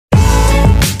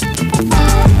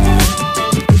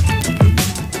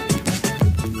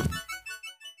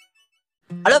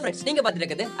Friends, நீங்க பார்த்துட்டு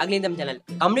இருக்குது அக்னி சேனல்.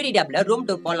 கம்யூனிட்டி டேப்ல ரூம்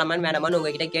டூர் போடலாமான்னு வேணாமான்னு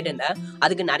உங்ககிட்ட கேட்டிருந்தேன்.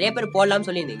 அதுக்கு நிறைய பேர் போடலாம்னு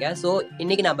சொல்லியிருந்தீங்க. ஸோ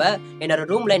இன்னைக்கு நம்ம என்னோட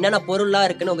ரூம்ல என்னென்ன பொருள்லாம்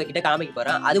இருக்குன்னு உங்ககிட்ட காமிக்க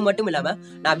போறேன். அது மட்டும் இல்லாம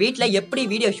நான் வீட்டுல எப்படி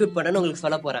வீடியோ ஷூட் பண்றேன்னு உங்களுக்கு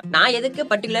சொல்ல போறேன். நான் எதுக்கு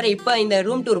பர்டிகுலரா இப்ப இந்த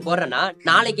ரூம் டூர் போடுறேன்னா,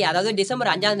 நாளைக்கு அதாவது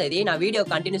டிசம்பர் 5ஆம் தேதி நான் வீடியோ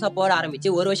கண்டினியூஸா போட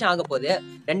ஆரம்பிச்சு 1 வருஷம் ஆக போகுது.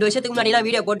 2 வருஷத்துக்கு முன்னாடி நான்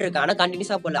வீடியோ போட்டிருக்கேன், ஆனா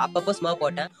கண்டினியூஸா போடல. அப்பப்போ சும்மா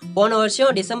போட்டேன். போன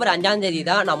வருஷம் டிசம்பர் 5ஆம் தேதி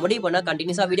தான் நான் முடிவு பண்ண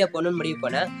கண்டினியூஸா வீடியோ போடணும்னு முடிவு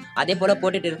பண்ணேன். அதே போல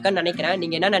போட்டுட்டு இருக்கேன்னு நினைக்கிறேன்.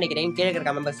 நீங்க என்ன நினைக்கிறீங்க கீழே இருக்கிற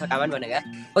கமெண்ட் பண்ணுங்க.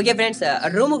 ஓகே ஃப்ரெண்ட்ஸ்,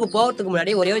 ரூமுக்கு போகிறதுக்கு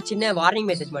முன்னாடி ஒரே ஒரு சின்ன வார்னிங்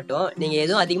மெசேஜ் மட்டும். நீங்க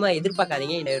எதுவும் அதிகமா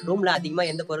எதிர்பார்க்காதீங்க. இந்த ரூம்ல அதிகமா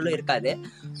எந்த பொருளும் இருக்காது.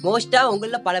 மோஸ்டா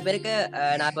உங்கள பல பேருக்கு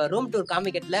நான் இப்ப ரூம் டூர்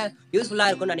காமிக்கிறதுல யூஸ்ஃபுல்லா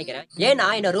இருக்கும்னு நினைக்கிறேன். ஏன்னா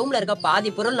இந்த ரூம்ல இருக்க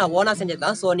பாதி பொருள் நான் ஓனா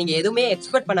செஞ்சதுதான். ஸோ நீங்க எதுவுமே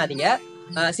எக்ஸ்பெக்ட் பண்ணாதீங்க,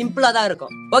 சிம்பிளா தான்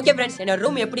இருக்கும். ஓகே ஃப்ரெண்ட்ஸ், என்னோட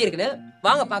ரூம் எப்படி இருக்குன்னு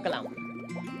வாங்க பார்க்கலாம்.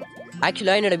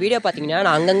 ஆக்சுவலாக என்னோட வீடியோ பார்த்தீங்கன்னா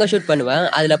நான் அங்கங்கே ஷூட் பண்ணுவேன்.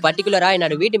 அதில் பர்டிகுலராக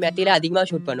என்னோட வீட்டு மெத்தையில் அதிகமாக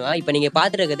ஷூட் பண்ணுவேன். இப்போ நீங்கள்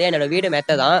பார்த்துருக்குது என்னோட வீடு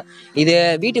மெத்தை தான். இது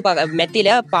வீட்டு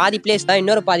மெத்தையில் பாதி பிளேஸ் தான்.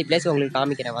 இன்னொரு பாதி பிளேஸ் உங்களுக்கு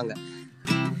காமிக்கிறேன் வாங்க.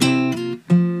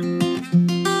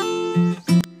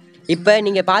 இப்போ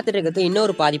நீங்கள் பார்த்துட்டு இருக்கிறது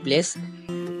இன்னொரு பாதி பிளேஸ்.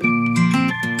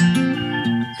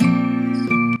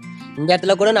 இந்த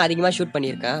இடத்துல கூட நான் அதிகமாக ஷூட்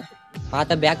பண்ணியிருக்கேன்.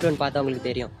 பார்த்தா பேக்ரவுண்ட் பார்த்தா உங்களுக்கு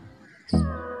தெரியும்.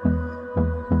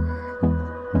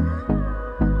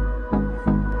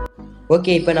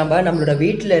 ஓகே, இப்போ நம்ம நம்மளோட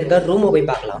வீட்டில் இருக்க ரூமை போய்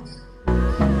பார்க்கலாம்.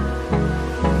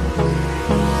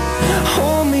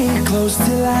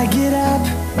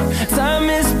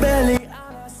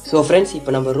 ஸோ ஃப்ரெண்ட்ஸ்,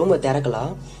 இப்போ நம்ம ரூமை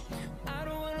திறக்கலாம்.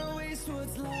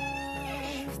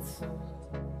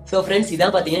 ஸோ ஃப்ரெண்ட்ஸ்,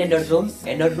 இதான் பார்த்தீங்கன்னா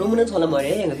என்னோட ரூம்னு சொல்லும்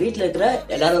போது எங்கள் வீட்டில் இருக்கிற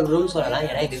எல்லாரும் ரூம் சொல்லலாம்.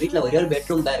 ஏன்னா எங்கள் வீட்டில் ஒரே ஒரு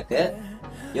பெட்ரூம் தான் இருக்கு.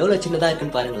 எவ்வளோ சின்னதாக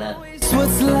இருக்குன்னு பாருங்களேன்.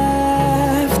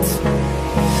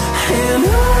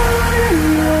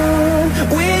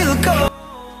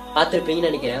 பார்த்துருப்பீங்கன்னு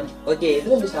நினைக்கிறேன். ஓகே,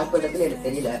 எதுல இருந்து ஸ்டார்ட் பண்றதுன்னு எனக்கு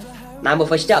தெரியல. நாம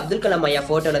ஃபர்ஸ்ட் அப்துல் கலாம் ஐயா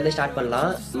போட்டோல இருந்து ஸ்டார்ட் பண்ணலாம்.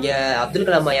 இங்க அப்துல்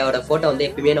கலாம் ஐயாவோட போட்டோ வந்து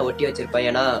எப்பயுமே நான் ஒட்டி வச்சிருப்பேன்.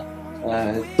 ஏன்னா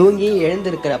தூங்கி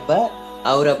எழுந்திருக்கிறப்ப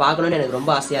அவரை பார்க்கணும்னு எனக்கு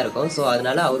ரொம்ப ஆசையா இருக்கும். ஸோ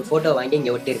அதனால அவர் போட்டோ வாங்கி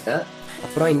இங்க ஒட்டியிருக்கேன்.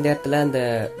 அப்புறம் இந்த இடத்துல அந்த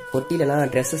பொட்டிலலாம்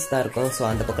ட்ரெஸ்ஸஸ் தான் இருக்கும். ஸோ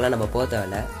அந்த பக்கம்லாம் நம்ம போக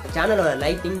தேவையில்ல. சேனலோட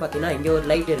லைட்டிங் பார்த்தீங்கன்னா இங்கே ஒரு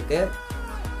லைட் இருக்கு,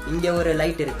 இங்கே ஒரு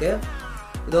லைட் இருக்கு,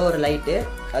 இதோ ஒரு லைட்டு,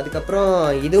 அதுக்கப்புறம்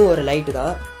இதுவும் ஒரு லைட்டு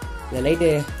தான். இந்த லைட்டு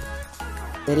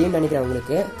தெரியும்னு நினைக்கிறேன்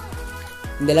உங்களுக்கு.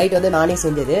 இந்த லைட் வந்து நானே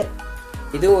செஞ்சது.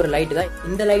 இதுவும் ஒரு லைட்டு தான்.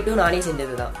 இந்த லைட்டும் நானே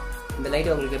செஞ்சது தான். இந்த லைட்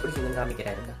உங்களுக்கு எப்படி செஞ்சு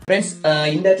காமிக்கிறேன் ஃப்ரெண்ட்ஸ்.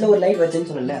 இந்த இடத்துல ஒரு லைட் வச்சுன்னு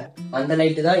சொன்னல, அந்த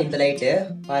லைட்டு தான் இந்த லைட்டு.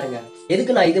 பாருங்க,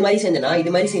 எதுக்கு நான் இது மாதிரி செஞ்சேன்னா,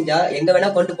 இது மாதிரி செஞ்சா எங்க வேணா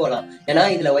கொண்டு போகலாம். ஏன்னா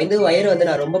இதுல வந்து ஒயர் வந்து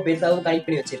நான் ரொம்ப பெருசாவும் கனெக்ட்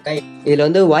பண்ணி வச்சிருக்கேன். இதுல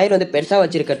வந்து ஒயர் வந்து பெருசா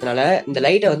வச்சிருக்கிறதுனால இந்த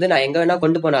லைட்டை வந்து நான் எங்க வேணா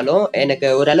கொண்டு போனாலும் எனக்கு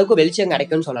ஓரளவுக்கு வெளிச்சம்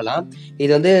கிடைக்கும்னு சொல்லலாம்.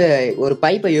 இது வந்து ஒரு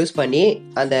பைப்பை யூஸ் பண்ணி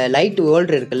அந்த லைட்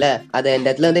ஹோல்டர் இருக்குல்ல, அதை இந்த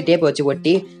இடத்துல வந்து டேப் வச்சு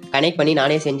ஒட்டி கனெக்ட் பண்ணி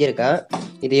நானே செஞ்சிருக்கேன்.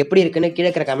 இது எப்படி இருக்குன்னு கீழே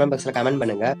இருக்கிற கமெண்ட் பாக்ஸ்ல கமெண்ட்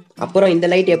பண்ணுங்க. அப்புறம் இந்த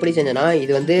லைட் எப்படி செஞ்சேன்னா,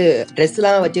 இது வந்து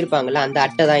ட்ரெஸ்லாம் வச்சிருப்பாங்கல்ல, அந்த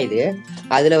அட்டை தான் இது.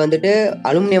 அதுல வந்துட்டு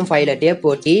அலுமினியம் ஃபைல டேப்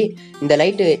போட்டி இந்த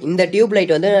லைட்டு, இந்த டியூப்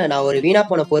லைட் வந்து நான் ஒரு வீணா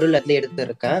போன பொருள்ல இருந்து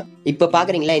எடுத்திருக்கேன். இப்ப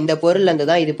பாக்குறீங்களா, இந்த பொருள்ல இருந்து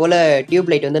தான் இது போல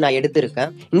டியூப் லைட் வந்து நான் எடுத்திருக்கேன்.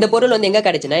 இந்த பொருள் வந்து எங்க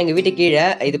கிடைச்சுன்னா, எங்க வீட்டு கீழே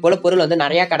இது போல பொருள் வந்து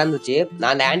நிறைய கடந்துச்சு.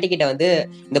 நான் அந்த ஆன்டி கிட்ட வந்து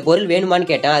இந்த பொருள்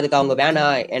வேணுமான்னு கேட்டேன். அதுக்கு அவங்க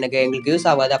வேணாம், எங்களுக்கு யூஸ்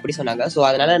ஆகாது அப்படி சொன்னாங்க. ஸோ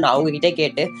அதனால நான் அவங்க கிட்டே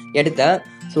கேட்டு எடுத்தேன்.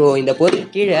 ஸோ இந்த பொருள்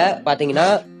கீழே பார்த்தீங்கன்னா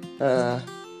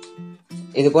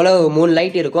இது போல 3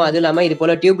 லைட் இருக்கும். அதுவும் இல்லாமல் இது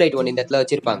போல டியூப் லைட் ஒன்று இந்த இடத்துல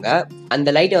வச்சிருப்பாங்க.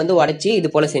 அந்த லைட்டை வந்து உடச்சி இது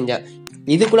போல செஞ்சேன்.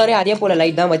 இதுக்குள்ளாரே அதே போல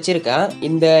லைட் தான் வச்சிருக்கேன்.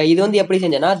 இது வந்து எப்படி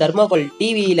செஞ்சேன்னா, தர்மாகோல்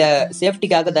டிவியில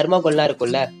சேஃப்டிக்காக தர்மாகோல்லாம்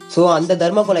இருக்கும்ல, ஸோ அந்த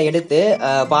தர்மாகோலை எடுத்து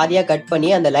பாதியா கட் பண்ணி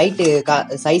அந்த லைட்டு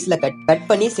சைஸ்ல கட்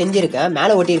பண்ணி செஞ்சிருக்கேன்.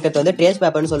 மேலே ஒட்டி இருக்கிறது வந்து ட்ரேஸ்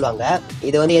பேப்பர்னு சொல்லுவாங்க.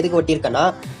 இது வந்து எதுக்கு ஒட்டியிருக்கேன்னா,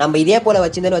 நம்ம இதே போல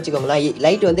வச்சிருந்தேன்னு வச்சுக்கோங்களேன்,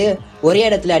 லைட் வந்து ஒரே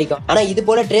இடத்துல அடிக்கும். ஆனா இது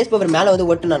போல ட்ரேஸ் பேப்பர் மேலே வந்து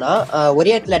ஒட்டுனா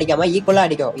ஒரே இடத்துல அடிக்காம ஈக்குவலா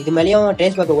அடிக்கும். இது மேலேயும்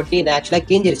ட்ரேஸ் பேப்பர் ஒட்டி இது ஆக்சுவலா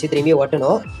கீஞ்சிருச்சு, திரும்பி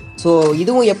ஒட்டணும். ஸோ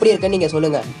இதுவும் எப்படி இருக்குன்னு நீங்க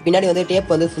சொல்லுங்க. பின்னாடி வந்து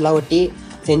டேப் வந்து ஃபுல்லா ஒட்டி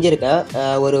செஞ்சிருக்கேன்.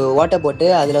 ஒரு ஓட்டை போட்டு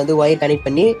அதில் வந்து ஒயர் கனெக்ட்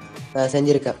பண்ணி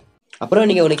செஞ்சுருக்கேன். அப்புறம்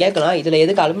நீங்கள் ஒன்று கேட்கலாம், இதில்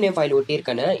எதுக்கு அலுமினியம் ஃபாயில்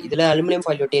ஒட்டியிருக்கேன்னு. இதில் அலுமினியம்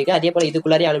ஃபாயில் ஒட்டியிருக்கேன். அதே போல்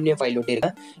இதுக்குள்ளாரே அலுமினியம் ஃபாயில்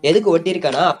ஒட்டியிருக்கேன். எதுக்கு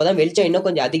ஒட்டியிருக்கேன்னா, அப்போ தான் வெளிச்சம் இன்னும்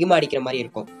கொஞ்சம் அதிகமாக அடிக்கிற மாதிரி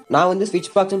இருக்கும். நான் வந்து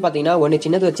ஸ்விட்ச் பாக்ஸ்னு பார்த்தீங்கன்னா ஒன்று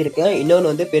சின்னது வச்சிருக்கேன்,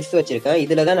 இன்னொன்று வந்து பெருசு வச்சிருக்கேன்.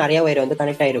 இதில் தான் நிறைய ஒயர் வந்து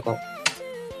கனெக்ட் ஆகிருக்கும்.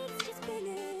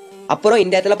 அப்புறம்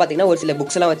இந்த இடத்துல பார்த்தீங்கன்னா ஒரு சில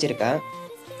புக்ஸ் எல்லாம் வச்சிருக்கேன்.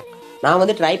 நான்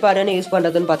வந்து ட்ரைபாடுன்னு யூஸ்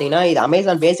பண்ணுறதுன்னு பார்த்தீங்கன்னா, இது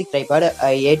அமேசான் பேசிக் ட்ரைபாடு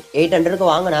 800க்கு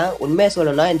வாங்கினேன். உண்மையை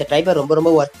சொல்லணும்னா இந்த ட்ரைபாட்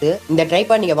ரொம்ப ஒர்த்து. இந்த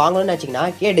ட்ரைபாட் நீங்கள் வாங்கணும்னு வச்சிங்கன்னா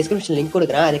கீழே டிஸ்கிரிப்ஷன் லிங்க்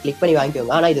கொடுக்குறேன், அதை கிளிக் பண்ணி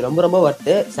வாங்கிக்கோங்க. ஆனால் இது ரொம்ப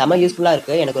ஒர்த்து, செம யூஸ்ஃபுல்லாக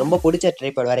இருக்குது. எனக்கு ரொம்ப பிடிச்ச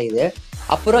ட்ரைபாட் வேறு இது.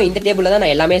 அப்புறம் இந்த டேபிளில் தான்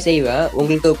நான் எல்லாமே செய்வேன்.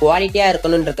 உங்களுக்கு குவாலிட்டியாக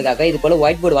இருக்கணுன்றதுக்காக இது போல்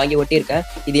ஒயிட் போர்டு வாங்கி ஒட்டியிருக்கேன்.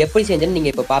 இது எப்படி செஞ்சேன்னு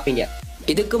நீங்கள் இப்போ பார்ப்பீங்க.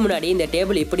 இதுக்கு முன்னாடி இந்த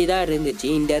டேபிள் இப்படி தான் இருந்துச்சு.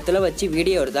 இந்த இடத்துல வச்சு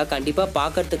வீடியோ எடுத்தால் கண்டிப்பாக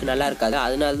பார்க்கறதுக்கு நல்லா இருக்காது.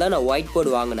 அதனால தான் நான் ஒயிட்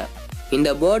போர்டு வாங்கினேன். இந்த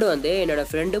போர்டு வந்து என்னோட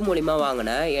ஃப்ரெண்டு மூலிமா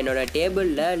வாங்கினேன். என்னோட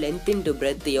டேபிளில் லென்த் இன்ட்டு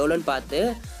பிரெத் எவ்வளோன்னு பார்த்து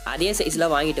அதே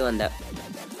சைஸில் வாங்கிட்டு வந்தேன்.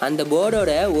 அந்த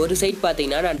போர்டோட ஒரு சைட்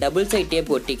பார்த்தீங்கன்னா நான் டபுள் சைட்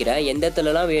டேப் ஒட்டிக்கிறேன். எந்த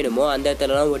இடத்துலலாம் வேணுமோ அந்த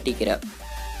இடத்துலலாம் ஒட்டிக்கிறேன்.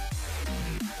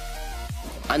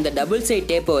 அந்த டபுள் சைட்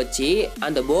டேப்பை வச்சு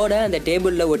அந்த போர்டை அந்த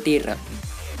டேபிளில் ஒட்டிடுறேன்.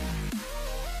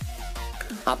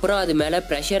 அப்புறம் அது மேலே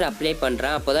ப்ரெஷர் அப்ளை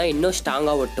பண்ணுறேன். அப்போ தான் இன்னும்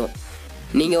ஸ்ட்ராங்காக ஒட்டும்.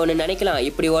 நீங்கள் ஒன்று நினைக்கலாம்,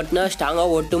 இப்படி ஒட்டினா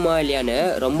ஸ்ட்ராங்காக ஒட்டுமா இல்லையான்னு.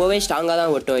 ரொம்பவே ஸ்ட்ராங்காக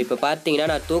தான் ஒட்டும். இப்போ பார்த்தீங்கன்னா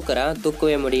நான்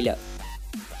தூக்கவே முடியல.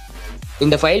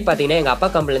 இந்த ஃபைல் பார்த்தீங்கன்னா எங்கள் அப்பா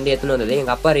கம்பெனிலேருந்து எடுத்துன்னு வந்தது.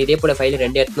 எங்கள் அப்பா இதே போல் ஃபைல்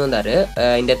 2 எடுத்துன்னு வந்தார்.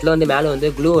 இந்த இடத்துல வந்து மேலே வந்து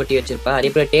க்ளூ ஒட்டி வச்சிருப்பேன், அதே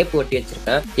போல் டேப் ஒட்டி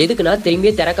வச்சிருக்கேன். எதுக்குன்னா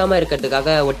திரும்பியும் திறக்காமல்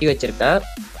இருக்கிறதுக்காக ஒட்டி வச்சிருக்கேன்.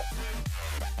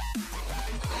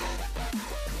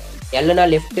 எல்லுனா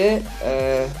லெஃப்ட்டு,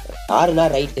 ஆறுனா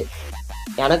ரைட்டு,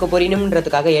 எனக்கு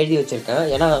புரியணுன்றதுக்காக எழுதி வச்சுருக்கேன்.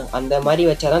 ஏன்னா அந்த மாதிரி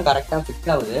வச்சாதான் கரெக்டாக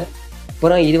ஃபிட் ஆகுது.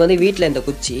 அப்புறம் இது வந்து வீட்டில்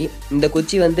இந்த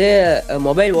குச்சி வந்து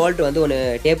மொபைல் வால்ட் வந்து ஒன்று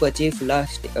டேப் வச்சு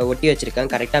ஃபுல்லாக ஒட்டி வச்சுருக்கேன்,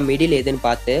 கரெக்டாக மிடில் எதுன்னு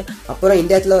பார்த்து. அப்புறம்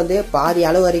இந்த இடத்துல வந்து பாதி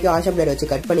அளவு வரைக்கும் ஆஷா பிளேட் வச்சு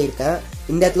கட் பண்ணியிருக்கேன்.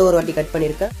 இந்த இடத்துல ஒரு வாட்டி கட்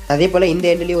பண்ணியிருக்கேன், அதே போல் இந்த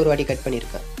எண்ட்லேயும் ஒரு வாட்டி கட்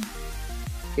பண்ணியிருக்கேன்.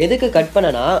 எதுக்கு கட்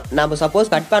பண்ணனா, நம்ம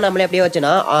சப்போஸ் கட் பண்ணாமலே அப்படியே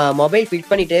வச்சோன்னா மொபைல் ஃபிட்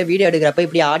பண்ணிட்டு வீடியோ எடுக்கிறப்ப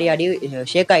இப்படி ஆடி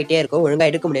ஷேக் ஆகிட்டே இருக்கும்,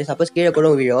 ஒழுங்காக எடுக்க முடியாது. சப்போஸ் கீழே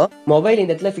கூட விழும். மொபைல்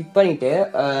இந்த இடத்துல ஃபிட் பண்ணிட்டு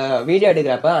வீடியோ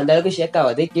எடுக்கிறப்ப அந்த அளவுக்கு ஷேக்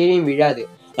ஆகாது, கீழே விழாது.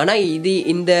 ஆனால்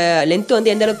இந்த லென்த்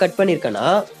வந்து எந்த அளவுக்கு கட் பண்ணியிருக்கேன்னா,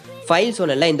 ஃபைல்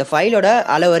சொன்னல, இந்த ஃபைலோட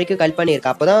அளவு வரைக்கும் கட்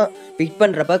பண்ணியிருக்கேன். அப்போ தான் ஃபிட்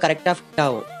பண்ணுறப்ப கரெக்டாக ஃபிட்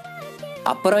ஆகும்.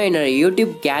 அப்புறம் என்னோட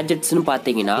யூடியூப் கேஜெட்ஸ்னு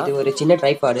பார்த்தீங்கன்னா, இது ஒரு சின்ன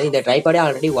ட்ரைபாடு. இந்த ட்ரைபாடே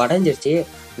ஆல்ரெடி உடஞ்சிருச்சு.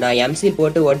 நான் எம்சி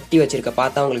போட்டு ஒட்டி வச்சிருக்கேன்,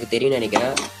 பார்த்தா உங்களுக்கு தெரியும்னு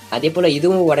நினைக்கிறேன். அதே போல்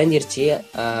இதுவும் உடஞ்சிருச்சு.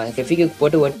 ஃபெஃபிக்விக்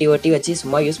போட்டு ஒட்டி வச்சு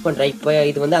சும்மா யூஸ் பண்ணுறேன். இப்போ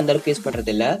இது வந்து அந்தளவுக்கு யூஸ்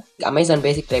பண்ணுறது இல்லை. அமேசான்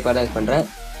பேசிக் ட்ரைபாடாக யூஸ் பண்ணுறேன்.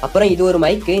 அப்புறம் இது ஒரு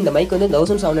மைக்கு. இந்த மைக் வந்து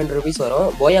 1700 rupees வரும்,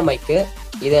 போயா மைக்கு.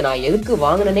 இதை நான் எதுக்கு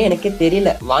வாங்கினேன்னே எனக்கே தெரியல.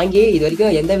 வாங்கி இது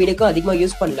வரைக்கும் எந்த வீடியோக்கும் அதிகமாக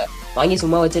யூஸ் பண்ணல, வாங்கி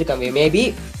சும்மா வச்சிருக்கேன். மேபி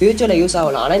ஃபியூச்சரில் யூஸ்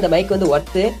ஆகலாம். ஆனால் இந்த மைக் வந்து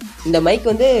ஒர்த்து. இந்த மைக்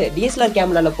வந்து டிஎஸ்எல்ஆர்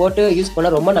கேமராவில் போட்டு யூஸ்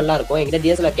பண்ணால் ரொம்ப நல்லாயிருக்கும். என்கிட்ட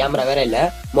டிஎஸ்எல்ஆர் கேமரா வேறு இல்லை,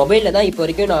 மொபைலில் தான் இப்போ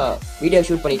வரைக்கும் நான் வீடியோ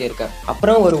ஷூட் பண்ணிட்டு இருக்கேன்.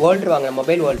 அப்புறம் ஒரு ஹோல்டர் வாங்கினேன்,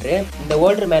 மொபைல் ஹோல்டரு. இந்த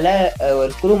ஹோல்டர் மேலே ஒரு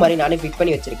ஸ்க்ரூ மாதிரி நானே ஃபிட்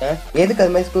பண்ணி வச்சிருக்கேன். எதுக்கு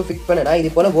அது மாதிரி ஸ்க்ரூ ஃபிட் பண்ணேன்னா,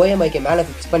 இது போல் போயா மைக்கை மேலே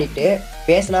ஃபிக்ஸ் பண்ணிட்டு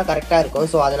பேசினா கரெக்டாக இருக்கும்.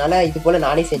 ஸோ அதனால் இது போல்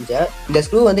நானே செஞ்சேன். இந்த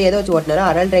ஸ்க்ரூ வந்து எதை வச்சு ஓட்டினேன்னா,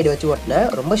 அரல் ரைடு வச்சு ஓட்டினேன்.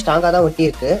 ரொம்ப ஸ்ட்ராங்காக தான் ஒட்டி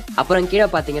இருக்கு. அப்புறம் கீழே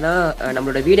பார்த்தீங்கன்னா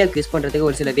நம்மளோட வீடியோக்கு யூஸ் பண்ணுறதுக்கு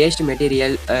ஒரு சில வேஸ்ட்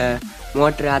மெட்டீரியல்,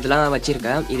 மோட்ரு அதெல்லாம்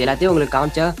வச்சுருக்கேன். இது எல்லாத்தையும் உங்களுக்கு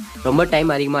காமிச்சா ரொம்ப டைம்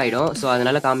அதிகமாகிடும். ஸோ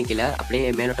அதனால் காமிக்கல, அப்படியே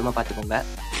மேலோட்டமாக பார்த்துக்கோங்க.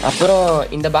 அப்புறம்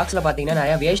இந்த பாக்ஸில் பார்த்தீங்கன்னா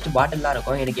நிறையா வேஸ்ட் பாட்டில்லாம்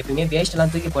இருக்கும். எனக்கு எப்பயுமே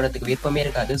வேஸ்ட்லாம் தூக்கி போடுறதுக்கு விருப்பமே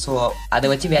இருக்காது. ஸோ அதை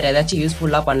வச்சு வேறு ஏதாச்சும்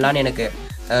யூஸ்ஃபுல்லாக பண்ணலான்னு எனக்கு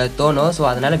தோணும். ஸோ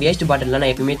அதனால் வேஸ்ட் பாட்டில்லாம்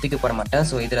நான் எப்பயுமே தூக்கி போட மாட்டேன்.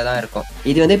 ஸோ இதில் தான் இருக்கும்.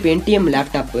 இது வந்து பென்டிஎம்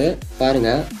லேப்டாப்பு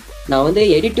பாருங்கள். நான் வந்து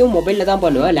எடிட்டும் மொபைலில் தான்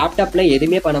பண்ணுவேன், லேப்டாப்பில்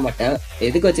எதுவுமே பண்ண மாட்டேன்.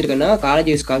 எதுக்கு வச்சுருக்கேன்னா,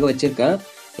 காலேஜ் யூஸ்க்காக வச்சுருக்கேன்.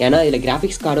 ஏன்னா இதில்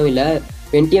கிராஃபிக்ஸ் கார்டும் இல்லை,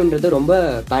 பென்டிஎம்ன்றது ரொம்ப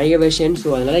பழைய வெர்ஷன். ஸோ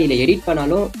அதனால் இதில் எடிட்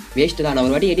பண்ணாலும் வேஸ்ட்டு தான். நான்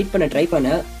ஒரு வாட்டி எடிட் பண்ண ட்ரை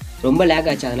பண்ணேன், ரொம்ப லேக்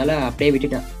ஆச்சு, அதனால் அப்படியே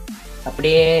விட்டுட்டேன்.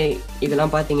 அப்படியே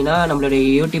இதெல்லாம் பார்த்தீங்கன்னா நம்மளுடைய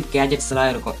யூடியூப்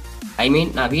கேஜெட்ஸ்லாம் இருக்கும். ஐ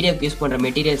மீன் நான் வீடியோக்கு யூஸ் பண்ணுற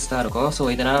மெட்டீரியல்ஸ் தான் இருக்கும். ஸோ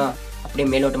இதெல்லாம் அப்படியே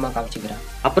மேலோட்டமாக காமிச்சிக்கிறேன்.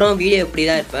 அப்புறம் வீடியோ இப்படி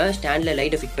தான் இருப்பேன், ஸ்டாண்டில்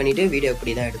லைட்டை ஃபிட் பண்ணிவிட்டு வீடியோ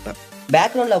இப்படி தான் எடுப்பேன்.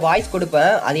 பேக்ரவுண்டில் வாய்ஸ்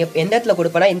கொடுப்பேன். அது எந்த இடத்துல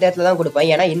கொடுப்பேன்னா, இந்த இடத்துல தான் கொடுப்பேன்.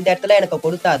 ஏன்னா இந்த இடத்துல எனக்கு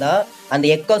கொடுத்தாதான் அந்த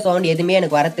எக்கோ சவுண்ட் எதுவுமே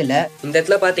எனக்கு வரதில்லை. இந்த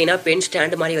இடத்துல பார்த்தீங்கன்னா பென்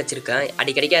ஸ்டாண்டு மாதிரி வச்சுருக்கேன்.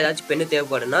 அடிக்கடிக்கு ஏதாச்சும் பெண்ணு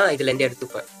தேவைப்படுன்னா இதுலேருந்து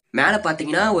எடுத்துப்பேன். மேலே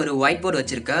பார்த்தீங்கன்னா ஒரு ஒயிட் போர்டு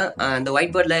வச்சுருக்கேன். அந்த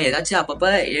ஒயிட் போர்டில் ஏதாச்சும்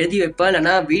அப்பப்போ எழுதி வைப்பேன்,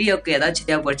 இல்லைனா வீடியோக்கு ஏதாச்சும்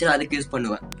தேவைப்படுச்சுன்னா அதுக்கு யூஸ்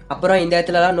பண்ணுவேன். அப்புறம் இந்த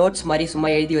இடத்துலலாம் நோட்ஸ் மாதிரி சும்மா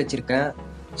எழுதி வச்சுருக்கேன்.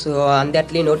 ஸோ அந்த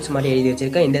இடத்துலையும் நோட்ஸ் மாதிரி எழுதி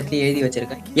வச்சிருக்கேன், இந்த இடத்துலையும் எழுதி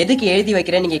வச்சிருக்கேன். எதுக்கு எழுதி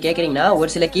வைக்கிறேன்னு நீங்கள் கேட்குறீங்கன்னா, ஒரு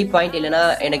சில கீ பாயிண்ட் இல்லைனா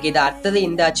எனக்கு இது அடுத்தது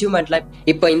இந்த அச்சீவ்மெண்ட்லாம்,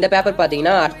 இப்போ இந்த பேப்பர்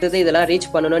பார்த்தீங்கன்னா அடுத்தது இதெல்லாம் ரீச்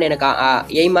பண்ணணும்னு எனக்கு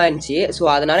எய்மாக இருந்துச்சு. ஸோ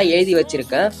அதனால் எழுதி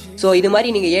வச்சிருக்கேன். ஸோ இது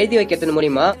மாதிரி நீங்கள் எழுதி வைக்கிறது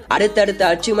மூலிமா அடுத்தடுத்த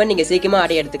அச்சீவ்மெண்ட் நீங்கள் சீக்கிரமாக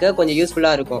அடையிறதுக்கு கொஞ்சம்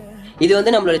யூஸ்ஃபுல்லாக இருக்கும். இது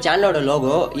வந்து நம்மளோட சேனலோட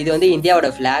லோகோ, இது வந்து இந்தியாவோட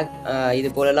ஃப்ளாக். இது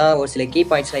போலலாம் ஒரு சில கீ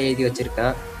பாயிண்ட்ஸ்லாம் எழுதி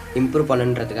வச்சுருக்கேன் இம்ப்ரூவ்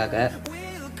பண்ணுன்றதுக்காக.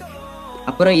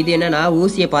 அப்புறம் இது என்னன்னா,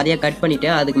 ஊசியை பாதியாக கட்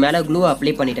பண்ணிட்டேன், அதுக்கு மேலே க்ளூ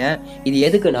அப்ளை பண்ணிட்டேன். இது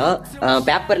எதுக்குன்னா,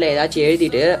 பேப்பரில் ஏதாச்சும்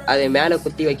எழுதிட்டு அது மேலே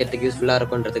குத்தி வைக்கிறதுக்கு யூஸ்ஃபுல்லாக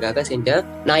இருக்குன்றதுக்காக செஞ்சேன்.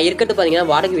 நான் இருக்கிறது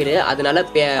பார்த்தீங்கன்னா வாடகை வீடு, அதனால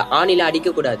ஆணியில்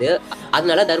அடிக்கக்கூடாது.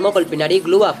 அதனால தர்மோகோல் பின்னாடி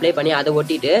க்ளூ அப்ளை பண்ணி அதை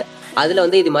ஒட்டிட்டு அதில்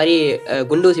வந்து இது மாதிரி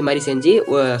குண்டூசி மாதிரி செஞ்சு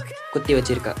குத்தி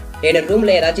வச்சிருக்கேன். என்னோட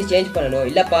ரூமில் ஏதாச்சும் சேஞ்ச் பண்ணணும்,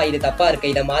 இல்லைப்பா இது தப்பாக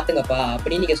இருக்குது இதை மாற்றுங்கப்பா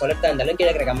அப்படின்னு நீங்கள் சொல்லிட்டு இருந்தாலும் கீழே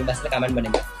இருக்கிற கமெண்ட் பாக்ஸில் கமெண்ட்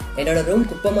பண்ணுங்கள். என்னோட ரூம்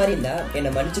குப்பை மாதிரி இருந்தா என்னை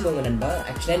மன்னிச்சுக்கோங்க நண்பா.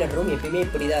 ஆக்சுவலாக என்னோட ரூம் எப்பயுமே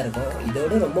இப்படி தான் இருக்கும்,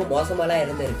 இதோட ரொம்ப மோசமாலாம்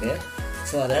இருந்திருக்கு.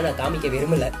 ஸோ அதெல்லாம் நான் காமிக்க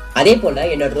விரும்பல. அதே போல்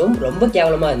என்னோட ரூம் ரொம்ப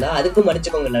கேவலமாக இருந்தால் அதுக்கும்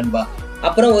மன்னிச்சுக்கோங்க நண்பா.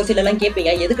 அப்புறம் ஒரு சிலலாம்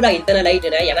கேட்பீங்க, எதுக்குடா இத்தனை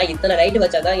லைட்டுனா? ஏன்னா இத்தனை லைட்டு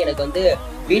வச்சாதான் எனக்கு வந்து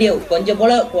வீடியோ கொஞ்சம்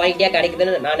போல குவாலிட்டியாக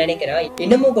கிடைக்குதுன்னு நான் நினைக்கிறேன்.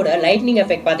 இன்னமும் கூட லைட்னிங்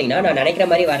எஃபெக்ட் பார்த்தீங்கன்னா நான் நினைக்கிற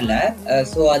மாதிரி வரல.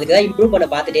 ஸோ அதுக்கு தான் இம்ப்ரூவ் பண்ண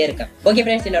பார்த்துட்டே இருக்கேன். ஓகே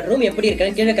ஃப்ரெண்ட்ஸ், என்னோட ரூம் எப்படி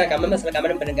இருக்குன்னு கீழே கமெண்ட் பாக்ஸில்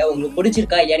கமெண்ட் பண்ணுங்க. உங்களுக்கு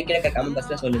பிடிச்சிருக்கா இல்லையான்னு கீழே கமெண்ட்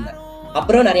பாக்ஸில் சொல்லுங்க.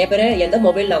 அப்புறம் நிறைய பேர் எந்த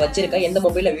மொபைல் நான் வச்சிருக்கேன், எந்த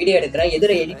மொபைல்ல வீடியோ எடுக்கிறேன்,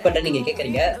 எதிர எடிட் பண்றேன் நீங்க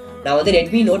கேக்குறீங்க. நான் வந்து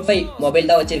Redmi Note 5 மொபைல்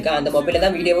தான் வச்சிருக்கேன். அந்த மொபைல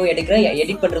தான் வீடியோவும் எடுக்கிறேன்,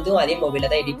 எடிட் பண்றதும் அதே மொபைல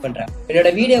தான் எடிட் பண்றேன். என்னோட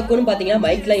வீடியோக்குன்னு பாத்தீங்கன்னா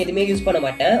மைக்லாம் எதுவுமே யூஸ் பண்ண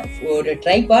மாட்டேன். ஒரு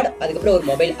ட்ரைபாட், அதுக்கப்புறம் ஒரு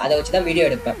மொபைல், அதை வச்சு தான் வீடியோ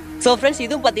எடுப்பேன். ஸோ ஃப்ரெண்ட்ஸ்,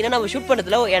 இதுவும் பார்த்தீங்கன்னா நம்ம ஷூட்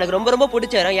பண்ணுறதுல எனக்கு ரொம்ப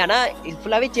பிடிச்ச இடம். ஏன்னா இது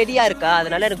ஃபுல்லாகவே செடியாக இருக்கா,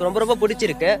 அதனால எனக்கு ரொம்ப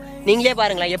பிடிச்சிருக்கு. நீங்களே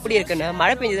பாருங்களேன் எப்படி இருக்குன்னு.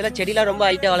 மழை பெஞ்சதுல செடிலாம் ரொம்ப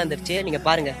ஹைட்டாக வளர்ந்துருச்சு. நீங்கள்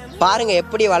பாருங்க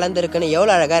எப்படி வளர்ந்துருக்குன்னு.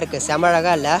 எவ்வளோ அழகாக இருக்குது, செம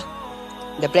அழகாக இல்லை?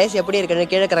 இந்த பிளேஸ் எப்படி இருக்குன்னு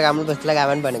கீழே இருக்கிற கமெண்ட் பாக்ஸில்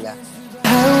கமெண்ட் பண்ணுங்க.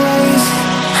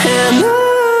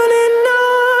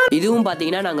 இதுவும்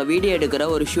பார்த்தீங்கன்னா நாங்கள் வீடியோ எடுக்கிற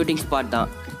ஒரு ஷூட்டிங் ஸ்பாட் தான்.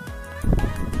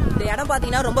 இந்த இடம்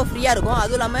பார்த்தீங்கன்னா ரொம்ப ஃப்ரீயாக இருக்கும்.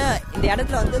 அதுவும் இல்லாமல் இந்த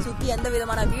இடத்துல வந்து சுற்றி எந்த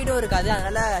விதமான வீடியோ இருக்காது.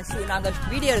 அதனால நாங்கள்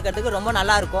வீடியோ எடுக்கிறதுக்கு ரொம்ப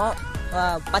நல்லா இருக்கும்.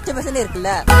 பச்சை பசங்க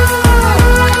இருக்குல்ல.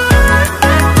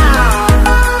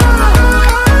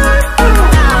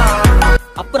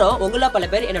 அப்புறம் உங்கள பல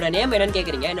பேர் என்னோட நேம் என்னன்னு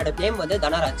கேட்குறீங்க. என்னோட நேம் வந்து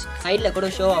தனராஜ். சைடில் கூட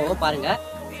ஷோ ஆகும் பாருங்க.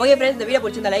 ஓகே ஃப்ரெண்ட்ஸ், இந்த வீடியோ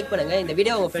பிடிச்சிருந்தா லைக் பண்ணுங்க. இந்த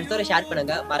வீடியோ உங்க ஃப்ரெண்ட்ஸோட ஷேர்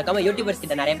பண்ணுங்க. மறக்காம யூடியூபர்ஸ்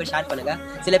கிட்ட நிறைய பேர் ஷேர் பண்ணுங்க.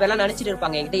 சில பேர்லாம் நினைச்சிட்டு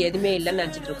இருப்பாங்க என்கிட்ட எதுவுமே இல்லைன்னு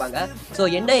நினைச்சிட்டு இருப்பாங்க. ஸோ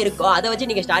என்ன இருக்கோ அதை வச்சு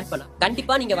நீங்க ஸ்டார்ட் பண்ணலாம்.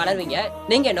 கண்டிப்பா நீங்க வளருவீங்க.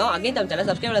 நீங்க என்ன அகைன் தமிழ்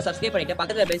சேனல் சப்ஸ்கிரைப் பண்ணிட்டு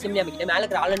பக்கத்துல பெல் சிம்னி அமைக்கிட்டு மேல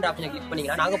இருக்கிற ஆல் அண்ட் ஆப்ஷனை கிளிக்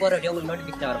பண்ணீங்கன்னா நாங்க போற வீடியோ உங்களுக்கு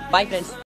நோட்டிஃபிகேஷன் வரும். Bye friends.